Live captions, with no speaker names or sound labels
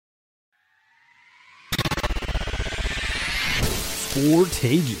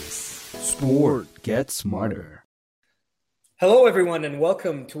Sportageous. Sport gets smarter. Hello, everyone, and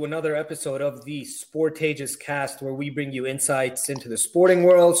welcome to another episode of the Sportageous cast, where we bring you insights into the sporting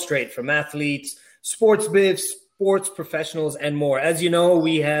world, straight from athletes, sports bivs, sports professionals, and more. As you know,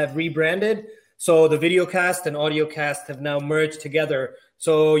 we have rebranded, so the video cast and audio cast have now merged together.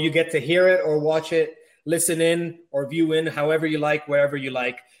 So you get to hear it or watch it, listen in or view in, however you like, wherever you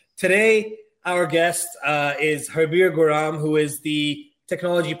like. Today, our guest is Harbir Guram, who is the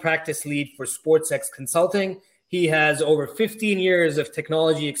technology practice lead for SportsTech Consulting. He has over 15 years of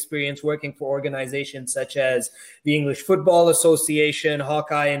technology experience working for organizations such as the English Football Association,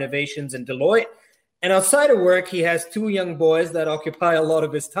 Hawkeye Innovations, and Deloitte. And outside of work, he has two young boys that occupy a lot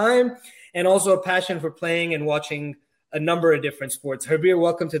of his time, and also a passion for playing and watching a number of different sports. Harbir,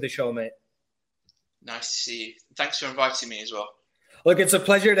 welcome to the show, mate. Nice to see you. Thanks for inviting me as well. Look, it's a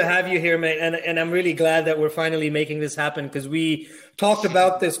pleasure to have you here, mate, and I'm really glad that we're finally making this happen, because we talked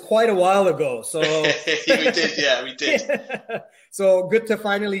about this quite a while ago. So we did. So good to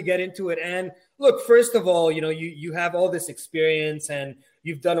finally get into it. And look, first of all, you have all this experience, and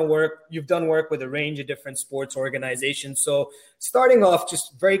you've done work with a range of different sports organizations. So starting off,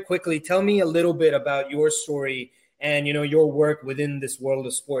 just very quickly, tell me a little bit about your story and your work within this world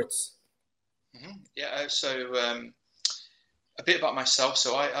of sports. Mm-hmm. Yeah, so. A bit about myself.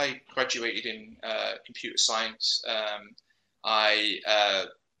 So I graduated in computer science. I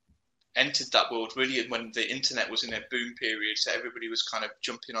entered that world really when the internet was in a boom period. So everybody was kind of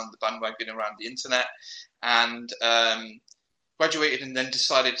jumping on the bandwagon around the internet, and graduated and then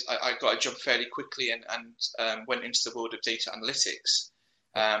decided I got a job fairly quickly and went into the world of data analytics.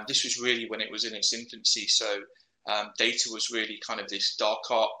 This was really when it was in its infancy. So data was really kind of this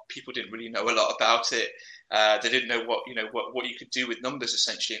dark art. People didn't really know a lot about it. They didn't know what you could do with numbers,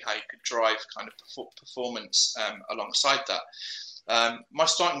 essentially, and how you could drive kind of performance alongside that. My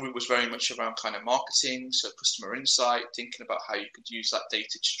starting route was very much around kind of marketing, so customer insight, thinking about how you could use that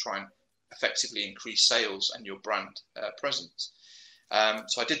data to try and effectively increase sales and your brand presence.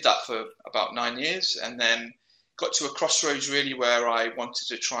 So I did that for about 9 years, and then got to a crossroads really where I wanted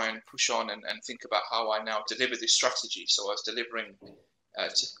to try and push on and think about how I now deliver this strategy. So I was delivering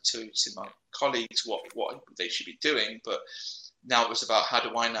to my colleagues what they should be doing, but now it was about how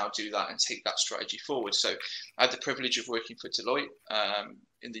do I now do that and take that strategy forward. So I had the privilege of working for Deloitte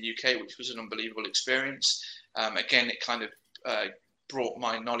in the UK, which was an unbelievable experience. Again, it kind of brought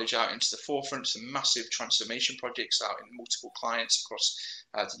my knowledge out into the forefront, some massive transformation projects out in multiple clients across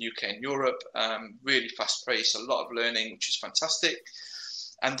the UK and Europe, really fast paced, a lot of learning, which is fantastic.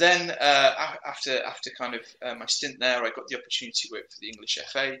 And then after kind of my stint there, I got the opportunity to work for the English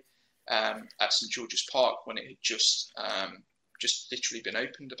FA at St George's Park when it had just literally been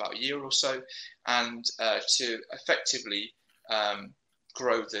opened about a year or so, and to effectively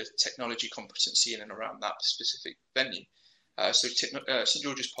grow the technology competency in and around that specific venue. So St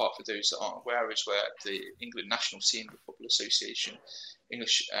George's Park, for those that aren't aware, is where the England national team, the Football Association,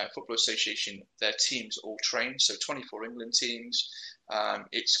 English Football Association, their teams all train. So 24 England teams.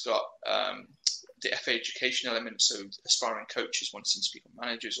 It's got the FA education element, so aspiring coaches wanting to become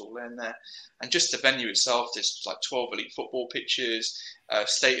managers all in there. And just the venue itself, there's like 12 elite football pitches,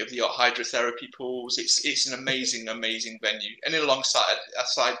 state-of-the-art hydrotherapy pools. It's an amazing venue. And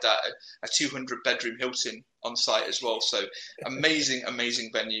aside that, a 200-bedroom Hilton on site as well. So amazing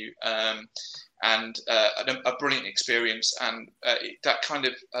venue. And a brilliant experience, and that kind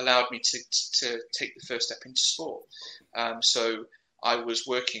of allowed me to take the first step into sport. So I was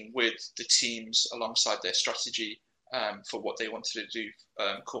working with the teams alongside their strategy for what they wanted to do,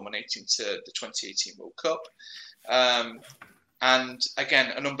 culminating to the 2018 World Cup. And again,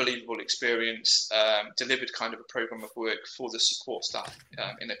 an unbelievable experience, delivered kind of a program of work for the support staff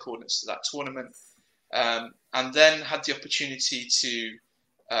in accordance to that tournament. And then had the opportunity to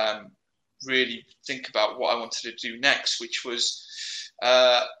really think about what I wanted to do next, which was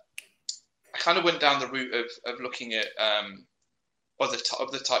I kind of went down the route of looking at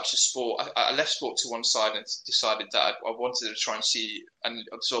other types of sport. I left sport to one side and decided that I wanted to try and see and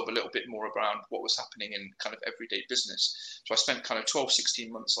absorb a little bit more around what was happening in kind of everyday business. So I spent kind of 12,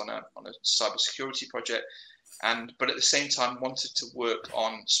 16 months on a cybersecurity project, but at the same time wanted to work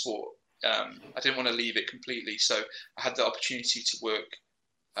on sport. I didn't want to leave it completely. So I had the opportunity to work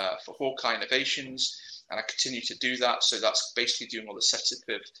for Hawkeye Innovations, and I continue to do that. So that's basically doing all the setup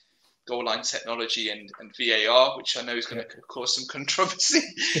of goal line technology and VAR, which I know is going to cause some controversy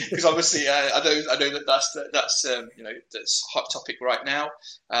because obviously I know that's that's a hot topic right now.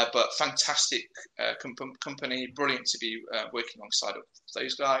 But fantastic company, brilliant to be working alongside of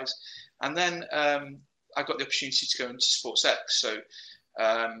those guys. And then I got the opportunity to go into SportsTech. So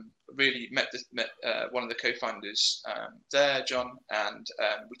really met one of the co-founders there, John, and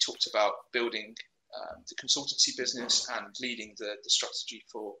we talked about building the consultancy business and leading the strategy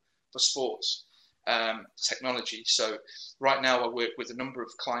for sports technology. So right now I work with a number of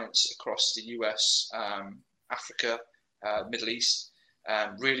clients across the US, Africa, Middle East,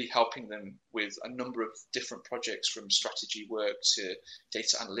 really helping them with a number of different projects, from strategy work to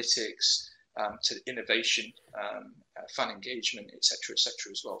data analytics, to innovation, fan engagement, etc.,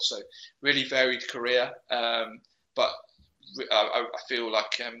 as well. So really varied career, but I feel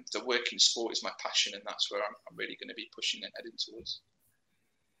like the work in sport is my passion, and that's where I'm really going to be pushing and heading towards.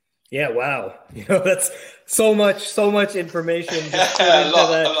 Yeah, wow. That's so much information. Just a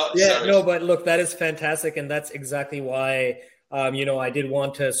lot. Yeah, Sorry. no, but look, that is fantastic. And that's exactly why, I did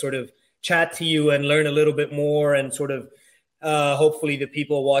want to sort of chat to you and learn a little bit more, and sort of hopefully the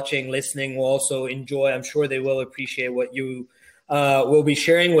people watching, listening will also enjoy. I'm sure they will appreciate what you will be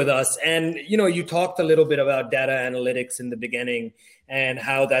sharing with us. And, you talked a little bit about data analytics in the beginning and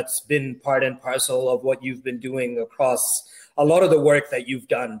how that's been part and parcel of what you've been doing across a lot of the work that you've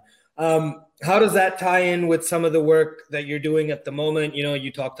done. How does that tie in with some of the work that you're doing at the moment?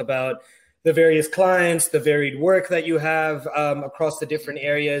 You talked about the various clients, the varied work that you have across the different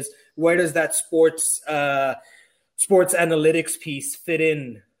areas. Where does that sports analytics piece fit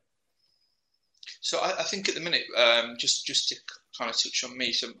in? So I think at the minute, just to kind of touch on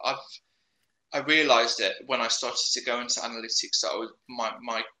me, so I realised that when I started to go into analytics, that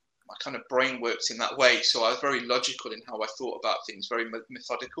my kind of brain worked in that way. So I was very logical in how I thought about things, very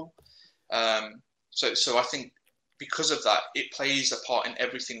methodical. So I think because of that, it plays a part in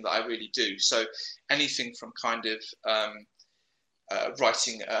everything that I really do. So anything from kind of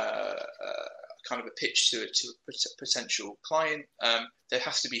writing kind of a pitch to a potential client, there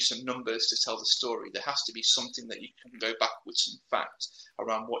has to be some numbers to tell the story. There has to be something that you can go back with, some facts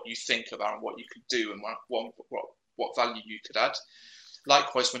around what you think about, what you could do, and what value you could add.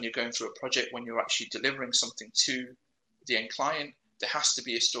 Likewise, when you're going through a project, when you're actually delivering something to the end client, there has to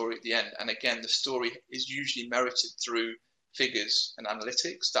be a story at the end. And again, the story is usually merited through figures and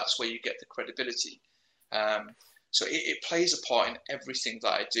analytics. That's where you get the credibility. So it plays a part in everything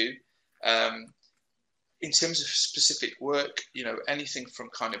that I do. In terms of specific work, anything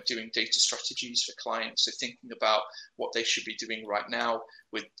from kind of doing data strategies for clients, so thinking about what they should be doing right now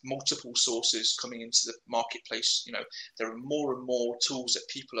with multiple sources coming into the marketplace. There are more and more tools that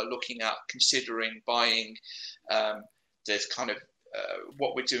people are looking at, considering buying. There's kind of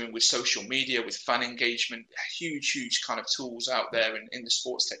what we're doing with social media, with fan engagement, huge kind of tools out there in the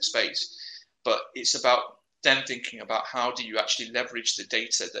sports tech space. But it's about then thinking about how do you actually leverage the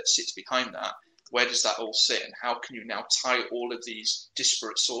data that sits behind that? Where does that all sit, and how can you now tie all of these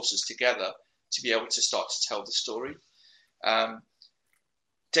disparate sources together to be able to start to tell the story?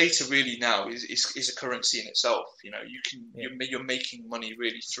 Data really now is a currency in itself. You're making money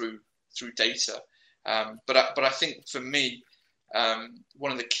really through data. But I think for me,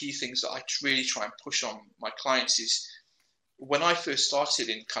 one of the key things that I really try and push on my clients is, when I first started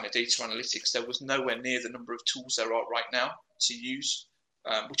in kind of data analytics, there was nowhere near the number of tools there are right now to use.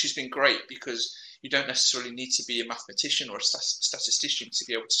 Which has been great, because you don't necessarily need to be a mathematician or a statistician to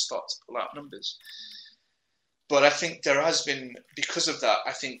be able to start to pull out numbers. But I think there has been, because of that,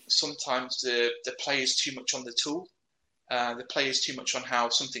 I think sometimes the play is too much on the tool. The play is too much on how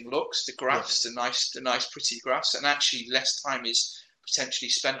something looks, the graphs, the nice pretty graphs, and actually less time is potentially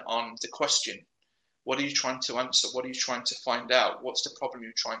spent on the question. What are you trying to answer? What are you trying to find out? What's the problem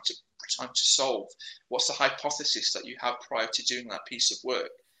you're trying to solve? What's the hypothesis that you have prior to doing that piece of work?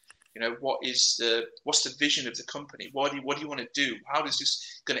 What's the vision of the company? What do you want to do? How is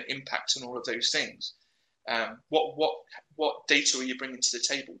this going to impact on all of those things? What data are you bringing to the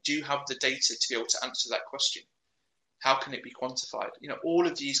table? Do you have the data to be able to answer that question? How can it be quantified? All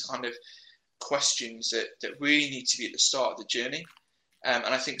of these kind of questions that really need to be at the start of the journey. And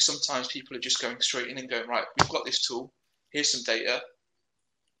I think sometimes people are just going straight in and going, right, we've got this tool, here's some data,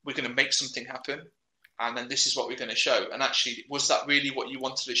 we're going to make something happen, and then this is what we're going to show. And actually, was that really what you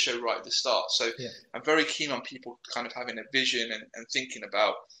wanted to show right at the start? So yeah. I'm very keen on people kind of having a vision and thinking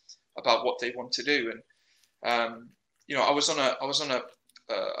about what they want to do. And I was on a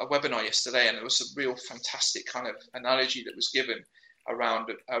webinar yesterday, and there was a real fantastic kind of analogy that was given around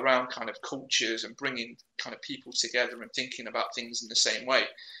kind of cultures and bringing kind of people together and thinking about things in the same way.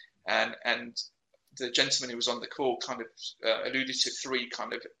 And the gentleman who was on the call kind of alluded to three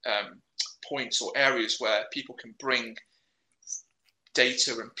kind of points or areas where people can bring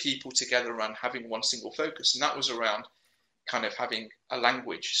data and people together around having one single focus. And that was around kind of having a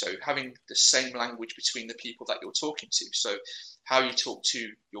language. So having the same language between the people that you're talking to. So how you talk to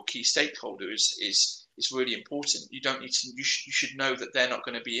your key stakeholders is really important. You don't need to. You should know that they're not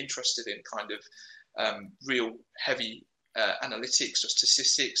going to be interested in kind of real heavy analytics or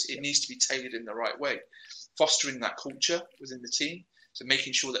statistics. It needs to be tailored in the right way, fostering that culture within the team. So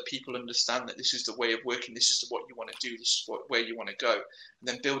making sure that people understand that this is the way of working, this is what you want to do, this is where you want to go, and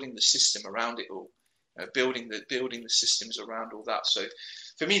then building the system around it all, building the systems around all that. So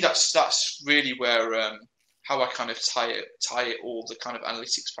for me, that's really where how I kind of tie it all the kind of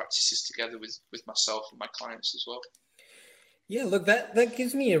analytics practices together with myself and my clients as well. Yeah, look, that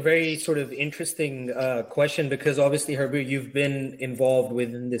gives me a very sort of interesting question, because obviously, Harbir, you've been involved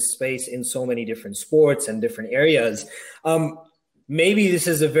within this space in so many different sports and different areas. Maybe this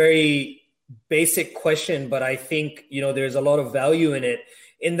is a very basic question, but I think, there's a lot of value in it,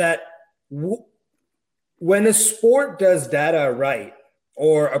 in that when a sport does data right,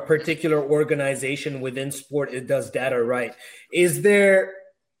 or a particular organization within sport, it does data right, is there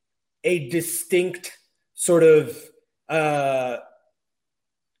a distinct sort of, I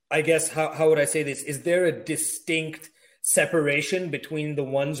guess, how would I say this? Is there a distinct separation between the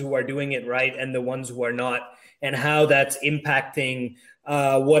ones who are doing it right and the ones who are not, and how that's impacting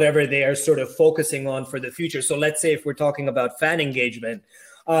whatever they are sort of focusing on for the future? So let's say if we're talking about fan engagement,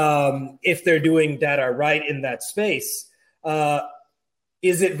 if they're doing data right in that space,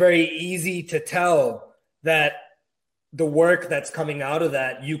 is it very easy to tell that the work that's coming out of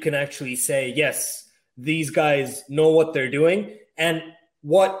that, you can actually say, yes, these guys know what they're doing? And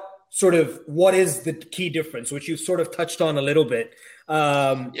what is the key difference, which you've sort of touched on a little bit?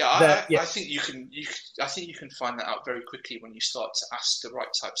 I think you can find that out very quickly when you start to ask the right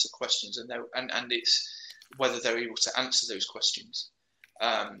types of questions, and it's whether they're able to answer those questions.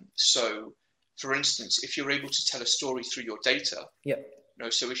 So, for instance, if you're able to tell a story through your data,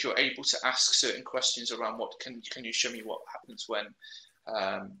 so if you're able to ask certain questions around what can you show me what happens when,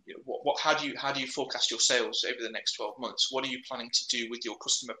 how do you forecast your sales over the next 12 months? What are you planning to do with your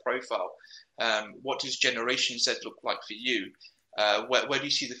customer profile? What does Generation Z look like for you? Where do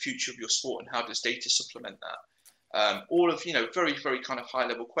you see the future of your sport, and how does data supplement that? All of, very, very kind of high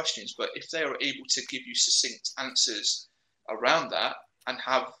level questions, but if they are able to give you succinct answers around that and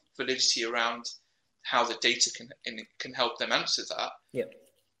have validity around how the data can help them answer that,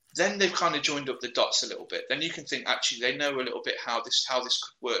 then they've kind of joined up the dots a little bit. Then you can think, actually, they know a little bit how this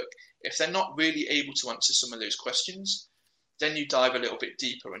could work. If they're not really able to answer some of those questions, then you dive a little bit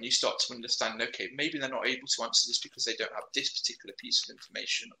deeper and you start to understand, okay, maybe they're not able to answer this because they don't have this particular piece of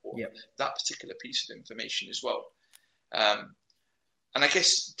information, or that particular piece of information as well. And I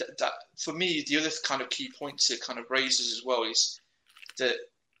guess that for me, the other kind of key point to kind of raise as well is that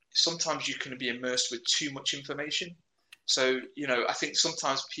sometimes you can be immersed with too much information. So, I think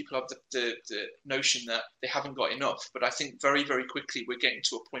sometimes people have the notion that they haven't got enough, but I think very, very quickly we're getting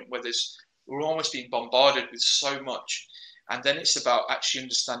to a point where we're almost being bombarded with so much. And then it's about actually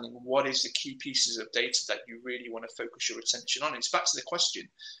understanding what is the key pieces of data that you really want to focus your attention on. It's back to the question.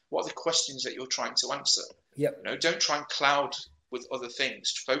 What are the questions that you're trying to answer? Don't try and cloud with other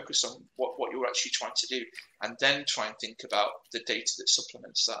things. Focus on what you're actually trying to do, and then try and think about the data that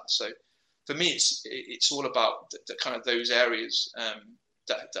supplements that. So for me, it's all about the kind of those areas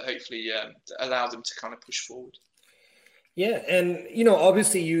that hopefully allow them to kind of push forward. Yeah. And,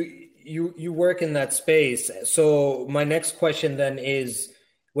 obviously you work in that space. So my next question then is,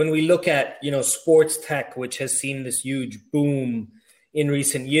 when we look at, sports tech, which has seen this huge boom in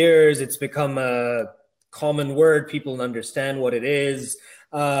recent years, it's become a common word. People understand what it is.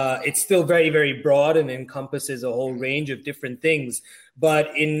 It's still very, very broad and encompasses a whole range of different things.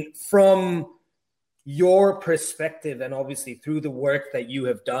 But from your perspective, and obviously through the work that you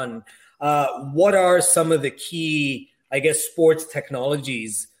have done, what are some of the key, I guess, sports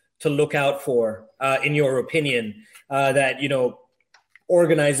technologies to look out for, in your opinion, that,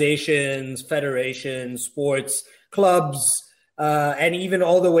 organizations, federations, sports clubs, and even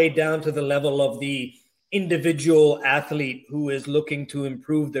all the way down to the level of the individual athlete who is looking to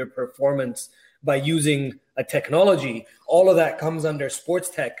improve their performance by using a technology, all of that comes under sports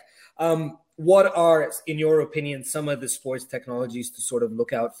tech. What are, in your opinion, some of the sports technologies to sort of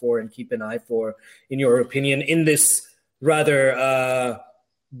look out for and keep an eye for, in your opinion, in this rather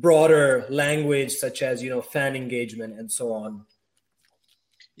broader language, such as, fan engagement and so on?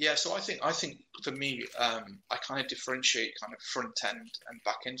 Yeah, so I think for me, I kind of differentiate kind of front end and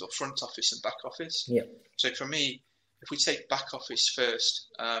back end, or front office and back office. Yeah. So for me, if we take back office first,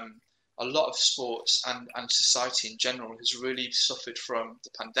 a lot of sports and society in general has really suffered from the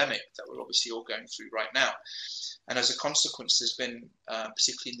pandemic that we're obviously all going through right now. And as a consequence, there's been,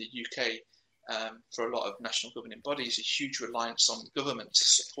 particularly in the UK, for a lot of national governing bodies, a huge reliance on the government to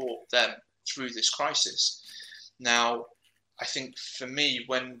support them through this crisis. Now, I think for me,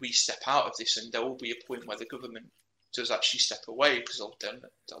 when we step out of this, and there will be a point where the government does actually step away, because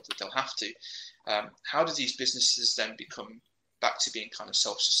they'll have to, how do these businesses then become back to being kind of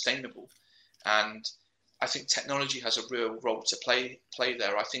self-sustainable? And I think technology has a real role to play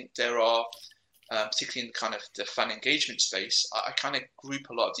there. I think there are, particularly in kind of the fan engagement space, I kind of group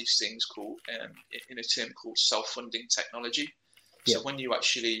a lot of these things called in a term called self-funding technology. Yeah. So when you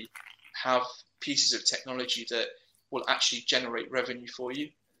actually have pieces of technology that will actually generate revenue for you.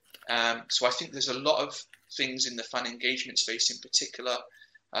 So I think there's a lot of things in the fan engagement space in particular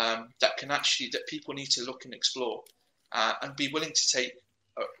that people need to look and explore and be willing to take,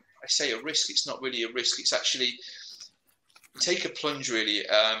 I say a risk, it's not really a risk, it's actually take a plunge really,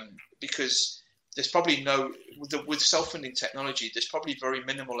 because there's probably with self-funding technology, there's probably very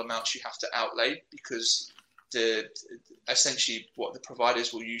minimal amounts you have to outlay, because essentially what the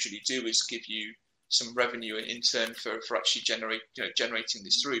providers will usually do is give you some revenue in turn for actually generating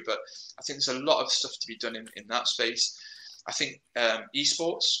this through. But I think there's a lot of stuff to be done in that space. I think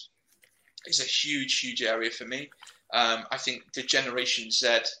esports is a huge area for me. I think the Generation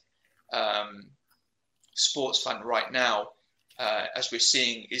Z sports fan right now, as we're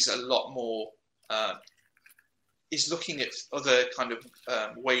seeing, is a lot more, is looking at other kind of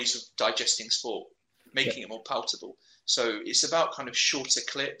ways of digesting sport, making it more palatable. So it's about kind of shorter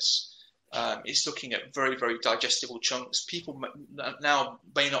clips. It's looking at very digestible chunks. People now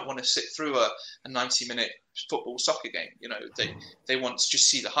may not want to sit through a 90-minute football soccer game. They want to just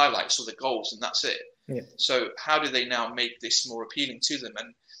see the highlights or the goals, and that's it. Yeah. So how do they now make this more appealing to them?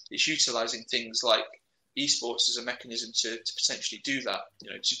 And it's utilizing things like esports as a mechanism to potentially do that.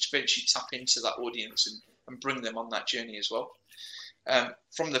 To eventually tap into that audience and bring them on that journey as well.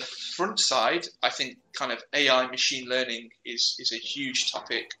 From the front side, I think kind of AI machine learning is a huge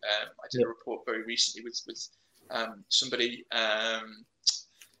topic. I did a report very recently with somebody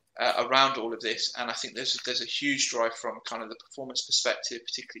around all of this, and I think there's a huge drive from kind of the performance perspective,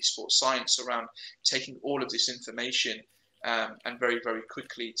 particularly sports science, around taking all of this information and very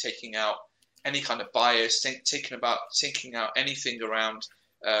quickly taking out any kind of bias, thinking out anything around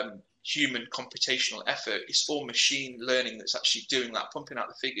human computational effort. It's all machine learning that's actually doing that, pumping out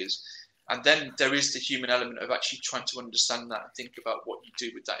the figures. And then there is the human element of actually trying to understand that and think about what you do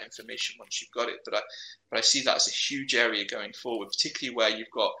with that information once you've got it. But I see that as a huge area going forward, particularly where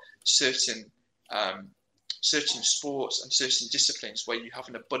you've got certain sports and certain disciplines where you have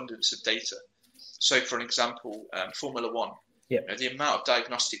an abundance of data. So, for an example, Formula One. Yeah. The amount of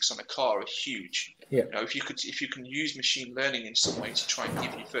diagnostics on a car are huge. Yeah. If you can use machine learning in some way to try and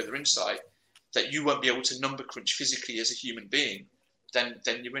give you further insight that you won't be able to number crunch physically as a human being, then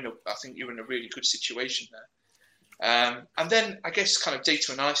I think you're in a really good situation there. And then I guess kind of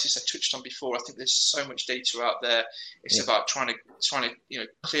data analysis I touched on before. I think there's so much data out there. It's about trying to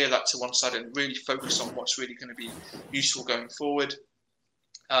clear that to one side and really focus on what's really going to be useful going forward.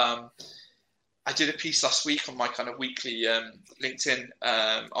 I did a piece last week on my kind of weekly LinkedIn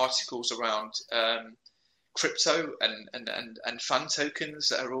articles around crypto and fan tokens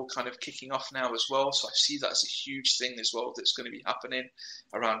that are all kind of kicking off now as well. So I see that as a huge thing as well that's going to be happening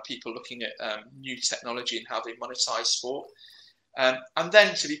around people looking at new technology and how they monetize sport. And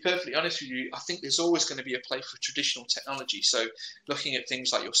then, to be perfectly honest with you, I think there's always going to be a play for traditional technology. So looking at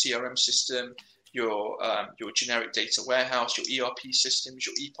things like your CRM system, your generic data warehouse, your ERP systems,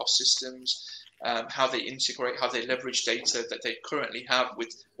 your EPOS systems, how they integrate, how they leverage data that they currently have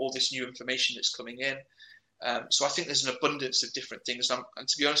with all this new information that's coming in. So I think there's an abundance of different things. And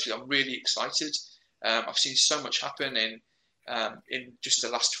to be honest with you, I'm really excited. I've seen so much happen in just the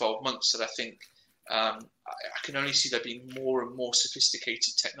last 12 months that I think I can only see there being more and more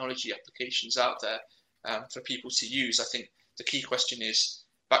sophisticated technology applications out there for people to use. I think the key question is,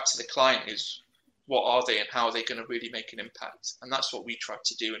 back to the client, is what are they and how are they going to really make an impact? And that's what we try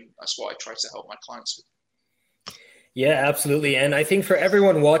to do, and that's what I try to help my clients with. Yeah, absolutely. And I think for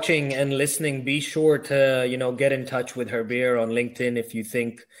everyone watching and listening, be sure to, get in touch with Harbir on LinkedIn if you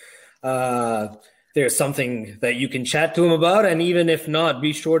think there's something that you can chat to him about. And even if not,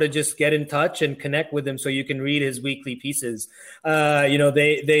 be sure to just get in touch and connect with him so you can read his weekly pieces.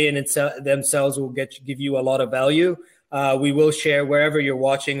 They in themselves will give you a lot of value. We will share wherever you're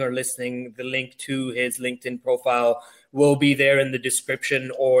watching or listening the link to his LinkedIn profile will be there in the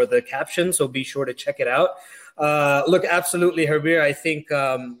description or the caption, so be sure to check it out. Look, absolutely, Harbir. I think,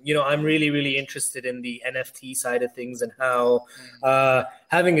 I'm really, really interested in the NFT side of things and how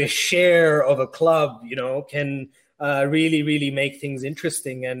having a share of a club, can really, really make things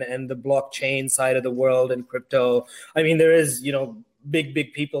interesting, and the blockchain side of the world and crypto. I mean, there is,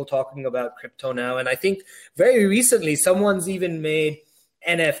 big people talking about crypto now. And I think very recently, someone's even made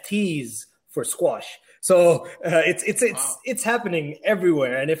NFTs for squash. So it's happening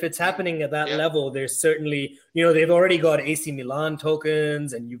everywhere. And if it's happening at that level, there's certainly, they've already got AC Milan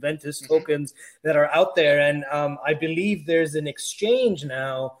tokens and Juventus tokens that are out there. And I believe there's an exchange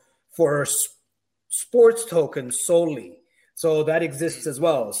now for sports tokens solely. So that exists as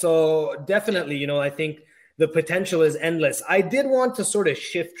well. So definitely, I think the potential is endless. I did want to sort of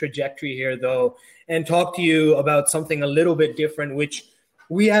shift trajectory here, though, and talk to you about something a little bit different, which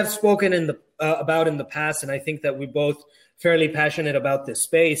we have spoken about in the past, and I think that we're both fairly passionate about this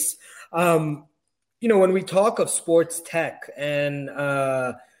space. When we talk of sports tech, and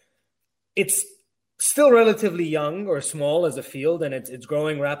it's still relatively young or small as a field, and it's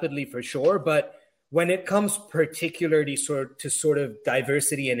growing rapidly for sure. But when it comes particularly to sort of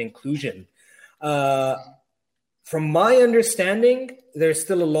diversity and inclusion, from my understanding, there's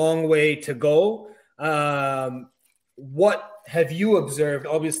still a long way to go. What have you observed,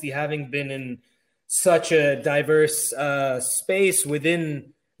 obviously having been in such a diverse space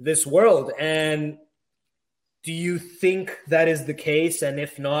within this world? And do you think that is the case? And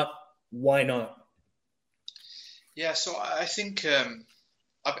if not, why not? Yeah, so I think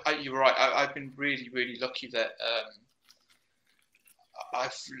you're right. I've been really, really lucky that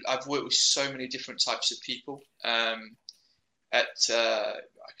I've worked with so many different types of people. I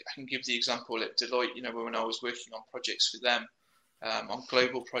can give the example at Deloitte. When I was working on projects with them, on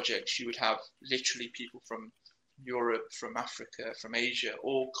global projects, you would have literally people from Europe, from Africa, from Asia,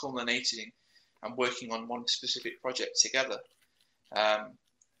 all culminating and working on one specific project together.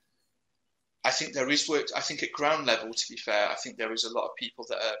 I think there is work. I think at ground level, to be fair, I think there is a lot of people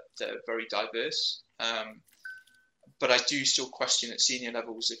that are very diverse. But I do still question at senior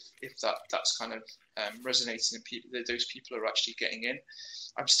levels if that's kind of resonating in people, that those people are actually getting in.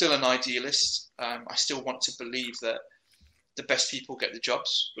 I'm still an idealist. I still want to believe that the best people get the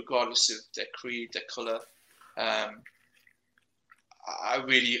jobs, regardless of their creed, their colour. I'd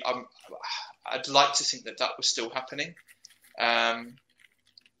like to think that was still happening. And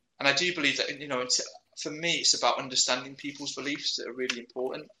I do believe that, for me, it's about understanding people's beliefs that are really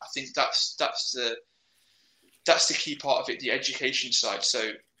important. I think that's the key part of it, the education side.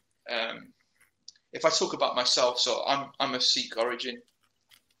 So if I talk about myself, so I'm of Sikh origin.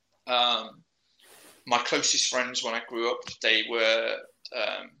 My closest friends when I grew up, they were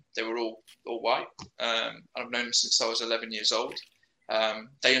all white. I've known them since I was 11 years old.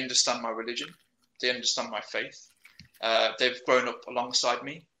 They understand my religion. They understand my faith. They've grown up alongside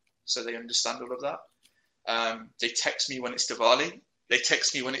me, so they understand all of that. They text me when it's Diwali. They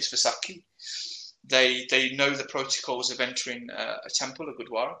text me when it's Vaisakhi. They know the protocols of entering a temple, a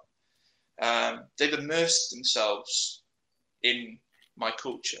gurdwara. They've immersed themselves in my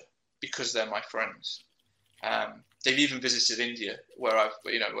culture because they're my friends. They've even visited India, where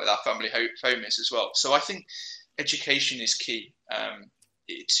where our family home is as well. So I think education is key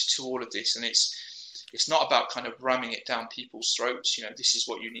to all of this, and it's not about kind of ramming it down people's throats. This is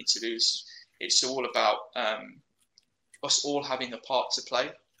what you need to do. It's all about us all having a part to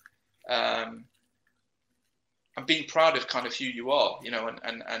play. And being proud of kind of who you are,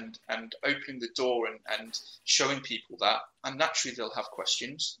 and opening the door and showing people that. And naturally they'll have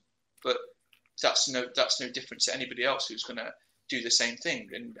questions, but that's no different to anybody else who's going to do the same thing,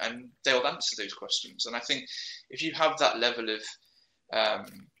 and they'll answer those questions. And I think if you have that level of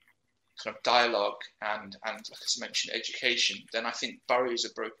kind of dialogue and like I mentioned, education, then I think barriers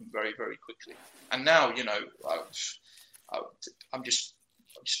are broken very, very quickly. And now, I'm just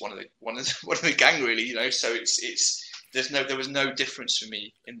one of the gang, really. So there was no difference for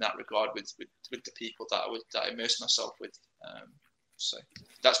me in that regard with the people that I immersed myself with. So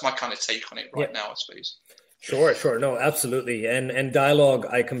that's my kind of take on it right now, I suppose. Sure. No, absolutely. And dialogue,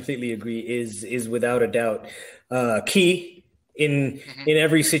 I completely agree, is without a doubt key in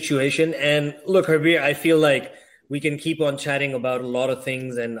every situation. And look, Harbir, I feel like we can keep on chatting about a lot of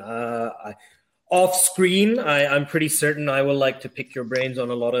things, and off screen, I'm pretty certain I will like to pick your brains on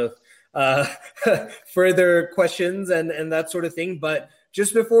a lot of further questions and that sort of thing. But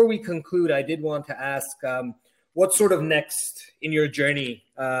just before we conclude, I did want to ask, what's sort of next in your journey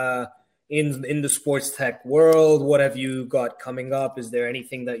in the sports tech world? What have you got coming up? Is there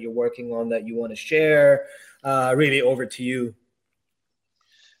anything that you're working on that you want to share? really over to you.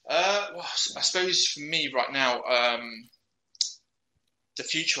 Well, I suppose for me right now, the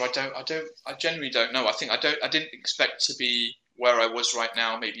future, I genuinely don't know. I didn't expect to be where I was right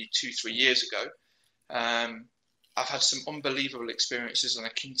now, maybe 2-3 years ago. I've had some unbelievable experiences, and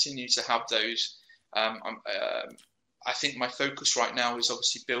I continue to have those. I think my focus right now is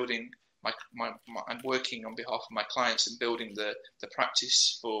obviously building I'm working on behalf of my clients and building the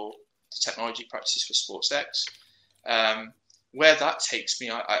practice for the technology practices for SportsTech. Where that takes me,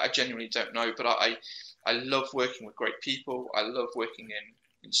 I genuinely don't know, but I love working with great people. I love working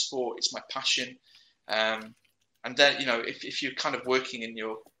in sport. It's my passion. And then, if you're kind of working in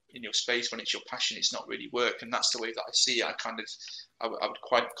your space when it's your passion, it's not really work. And that's the way that I see it. I would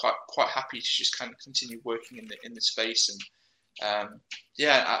quite happy to just kind of continue working in the space. And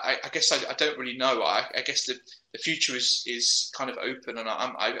I guess I don't really know. I guess the future is kind of open, and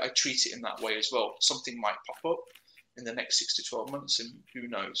I treat it in that way as well. Something might pop up in the next 6 to 12 months, and who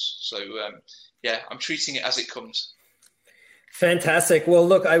knows? So, I'm treating it as it comes. Fantastic. Well,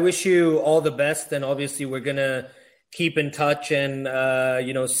 look, I wish you all the best, and obviously we're going to keep in touch and,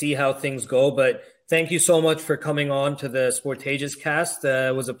 see how things go. But thank you so much for coming on to the Sportageous cast.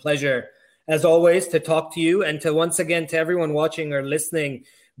 It was a pleasure, as always, to talk to you, and to once again, to everyone watching or listening,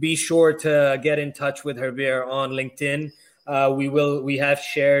 be sure to get in touch with Harbir on LinkedIn. We have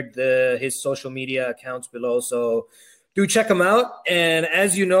shared his social media accounts below, so do check him out. And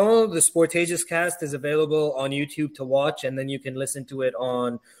as you know, the Sportageous cast is available on YouTube to watch, and then you can listen to it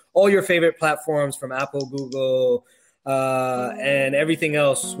on all your favorite platforms from Apple, Google, and everything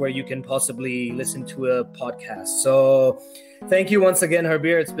else where you can possibly listen to a podcast. So thank you once again,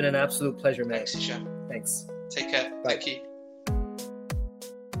 Harbir. It's been an absolute pleasure, man. Thanks, Ishan. Thanks. Take care. Bye. Thank you.